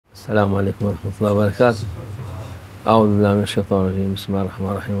Selamun Aleyküm ve Rahmetullahi ve Berekatuhu. Euzubillahimineşşeytanirracim.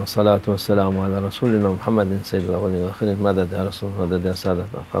 Bismillahirrahmanirrahim. Ve salatu ve selamu ala Resulina Muhammedin seyyidil evvelin ve ahirin. Meded ya Resulullah, meded ya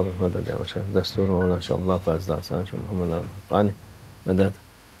Saadet Afadıl, meded ya Meşayih. Desturun ve neşallah fazla sana şu Muhammed al-Fani. Meded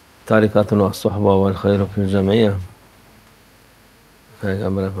tarikatun ve sohba vel hayru fil cemiyye.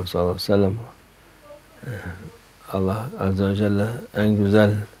 Peygamber Efendimiz sallallahu aleyhi ve sellem Allah Azze ve Celle en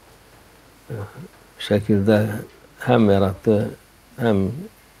güzel şekilde hem yarattı, hem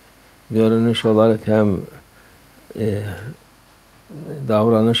görünüş olarak, hem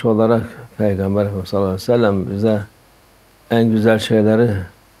davranış olarak Peygamber Efendimiz sallallahu aleyhi ve sellem bize en güzel şeyleri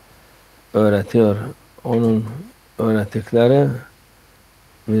öğretiyor. Onun öğrettikleri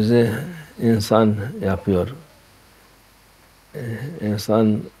bizi insan yapıyor.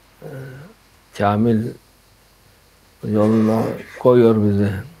 İnsan kamil yoluna koyuyor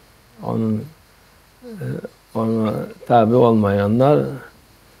bizi. Ona tabi olmayanlar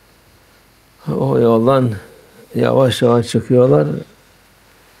o yoldan yavaş yavaş çıkıyorlar.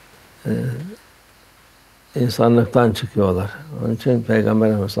 İnsanlıktan çıkıyorlar. Onun için Peygamber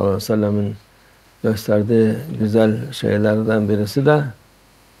Efendimiz sallallahu aleyhi ve sellemin gösterdiği güzel şeylerden birisi de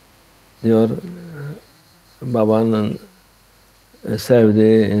diyor, babanın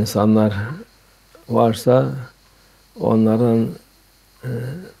sevdiği insanlar varsa onlarla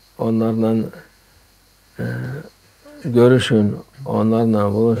görüşün,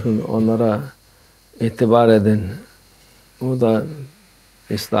 onlarla buluşun, onlara itibar edin. Bu da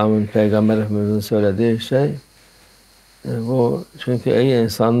İslam'ın, Peygamber Efendimiz'in söylediği şey. Bu çünkü iyi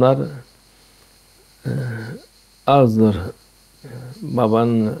insanlar azdır.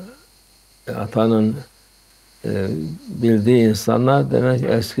 Babanın, atanın bildiği insanlar demek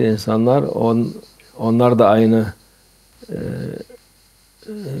eski insanlar. Onlar da aynı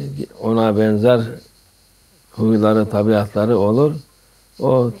ona benzer huyları, tabiatları olur.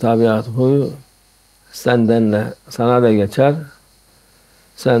 O tabiat, huyu sana da geçer.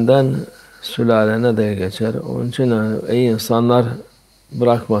 Senden sülalene de geçer. Onun için iyi insanlar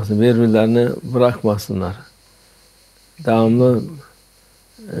bırakmasın, birbirlerini bırakmasınlar. Devamlı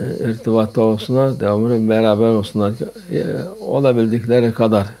irtibatta olsunlar, devamlı beraber olsunlar. Olabildikleri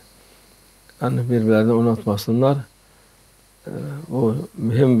kadar. Yani birbirlerini unutmasınlar. Bu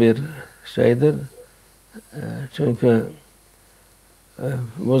mühim bir şeydir. Çünkü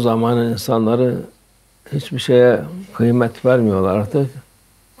bu zamanın insanları hiçbir şeye kıymet vermiyorlar artık.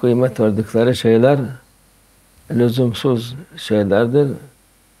 Kıymet verdikleri şeyler lüzumsuz şeylerdir.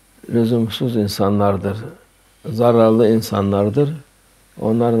 Lüzumsuz insanlardır. Zararlı insanlardır.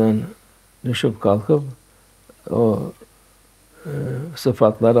 Onlardan düşüp kalkıp o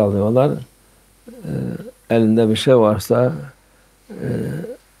sıfatları alıyorlar. Elinde bir şey varsa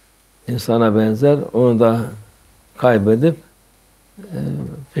insana benzer, onu da kaybedip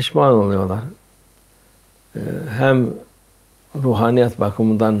pişman oluyorlar. Hem ruhaniyet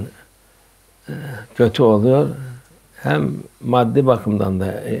bakımından kötü oluyor, hem maddi bakımdan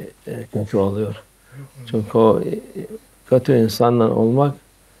da kötü oluyor. Çünkü o kötü insanla olmak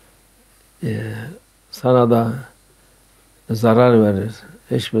sana da zarar verir.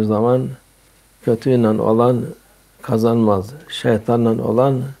 Hiçbir zaman kötüyle olan kazanmaz. Şeytanla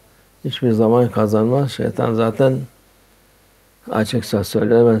olan hiçbir zaman kazanmaz. Şeytan zaten açıkça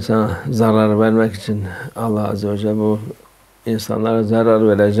söylüyor, ben sana zarar vermek için Allah Azze ve Celle bu insanlara zarar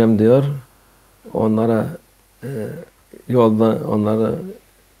vereceğim diyor. Onları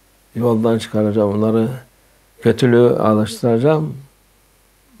yoldan çıkaracağım. Onları kötülüğü alıştıracağım.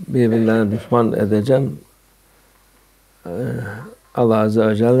 Birbirlerine düşman edeceğim. Allah Azze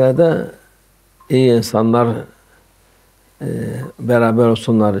ve Celle de iyi insanlar beraber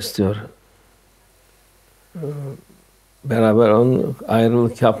olsunlar istiyor. Beraber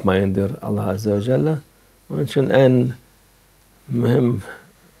ayrılık yapmayın diyor Allah Azze ve Celle. Onun için en mühim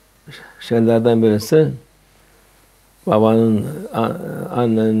şeylerden birisi babanın,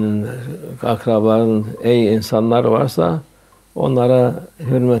 annenin, akrabaların iyi insanlar varsa onlara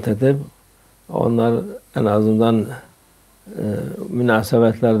hürmet edip onlar en azından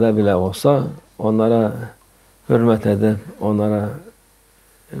münasebetlerde bile olsa onlara hürmet edip onlara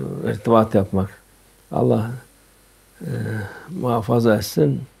irtibat yapmak. Allah muhafaza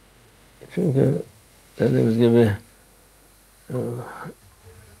etsin. Çünkü dediğimiz gibi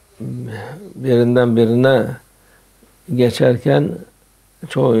birinden birine geçerken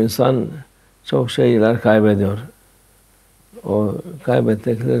çoğu insan çok şeyler kaybediyor. O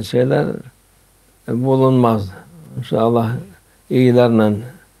kaybettikleri şeyler bulunmaz. İnşallah iyilerle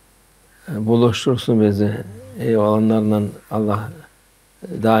buluştursun bizi. İyi olanlarla Allah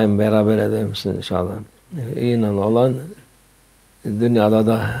daim beraber eder misin inşallah. İyiyle olan dünyada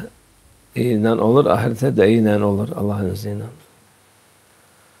da İyinden olur, ahirete de iyinden olur Allah'ın izniyle.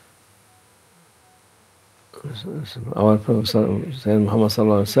 Our Prophet Muhammad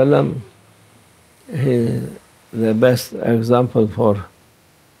sallallahu alaihi wasallam, he the best example for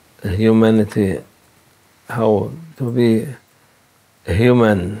humanity, how to be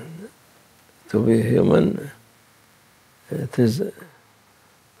human. To be human, it is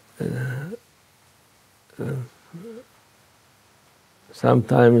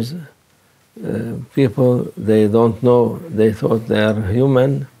sometimes people, they don't know, they thought they are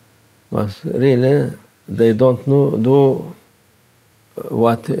human, but really they don't know do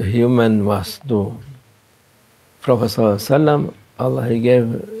what human must do. Prophet sallallahu alaihi wasallam, Allah, he gave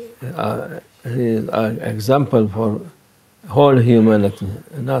his example for whole humanity,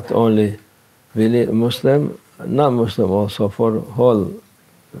 not only Muslim, not Muslim also, for whole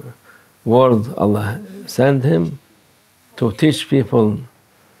world. Allah sent him to teach people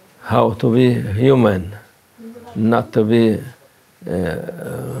how to be human, not to be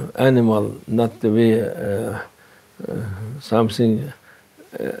animal, not to be something,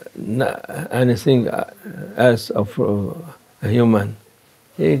 anything else of a human.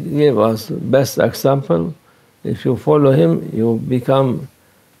 He gave us best example. If you follow him, you become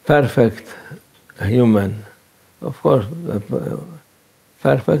perfect human. Of course,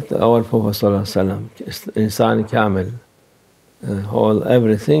 perfect, our Prophet sallallahu alaihi wasallam, insan kamil, whole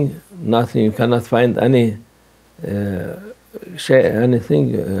everything, nothing, you cannot find any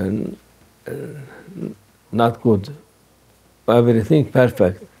anything not good, everything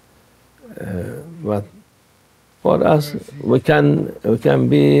perfect. But for us, we can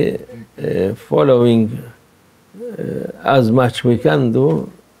be following as much we can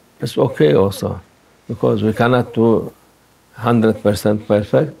do. It's okay also, because we cannot do 100%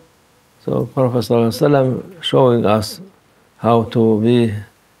 perfect. So Prophet sallallahu alaihi wasallam showing us how to be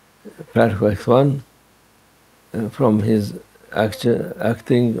perfect one, from his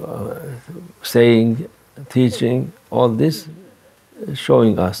acting, saying, teaching, all this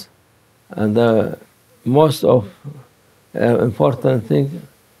showing us. And the most of important thing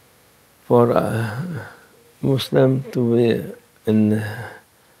for Muslim to be in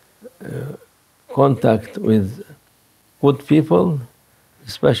contact with good people,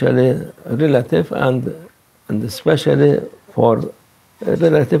 especially relative, and especially for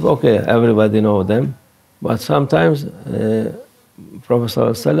relative, okay, everybody know them, but sometimes Prophet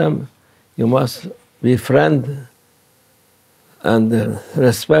sallallahu alaihi wasallam, you must be friend and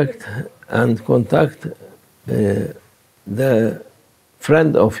respect and contact the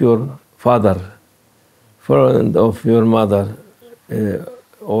friend of your father, friend of your mother,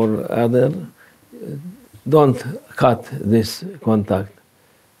 or other. Don't cut this contact,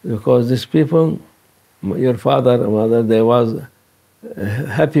 because these people, your father, mother, they was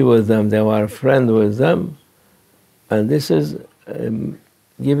happy with them, they were friend with them, and this is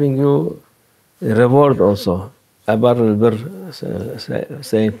giving you a reward also. Abar al-bir,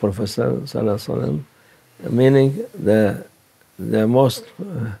 saying Prophet sallallahu alaihi wasallam, meaning the most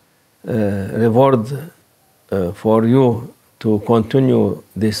reward for you to continue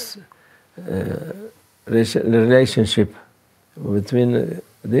this relationship between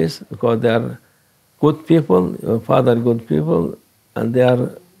this, because they are good people, your father good people, and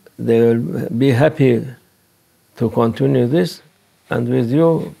they will be happy to continue this, and with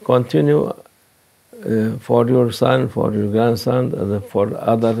you continue for your son, for your grandson, and for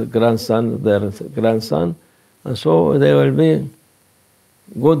other grandson, their grandson, and so there will be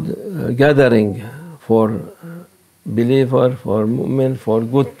good gathering for believer, for mu'min, for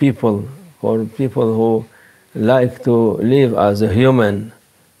good people, for people who like to live as a human.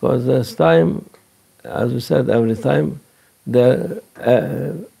 Because this time, as we said every time, they're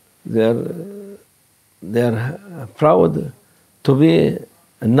proud to be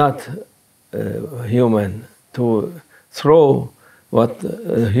not human, to throw what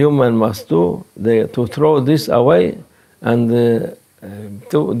a human must do, to throw this away, and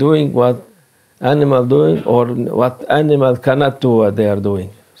to doing what animal doing, or what animal cannot do what they are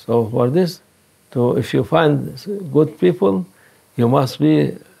doing. So for this, if you find good people, you must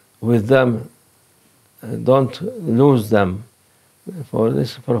be with them. Don't lose them. For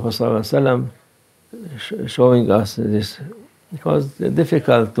this, Prophet sallallahu alaihi wasallam showing us this, because it's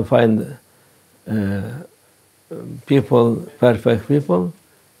difficult to find people, perfect people,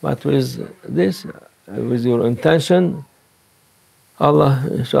 but with this, with your intention, Allah,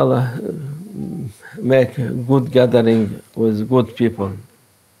 inshallah, make good gathering with good people.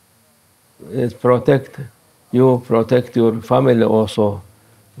 It protect you, protect your family also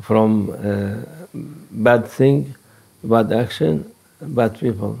from bad thing, bad action, bad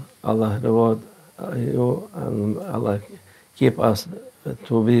people. Allah reward you and Allah keep us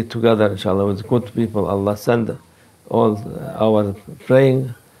to be together, inshallah, with good people. Allah send all our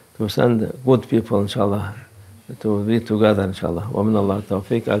praying to send good people, inshallah, to be together, inshallah. Wa min Allah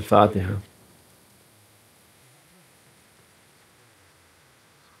tawfiq. Al-Fatiha.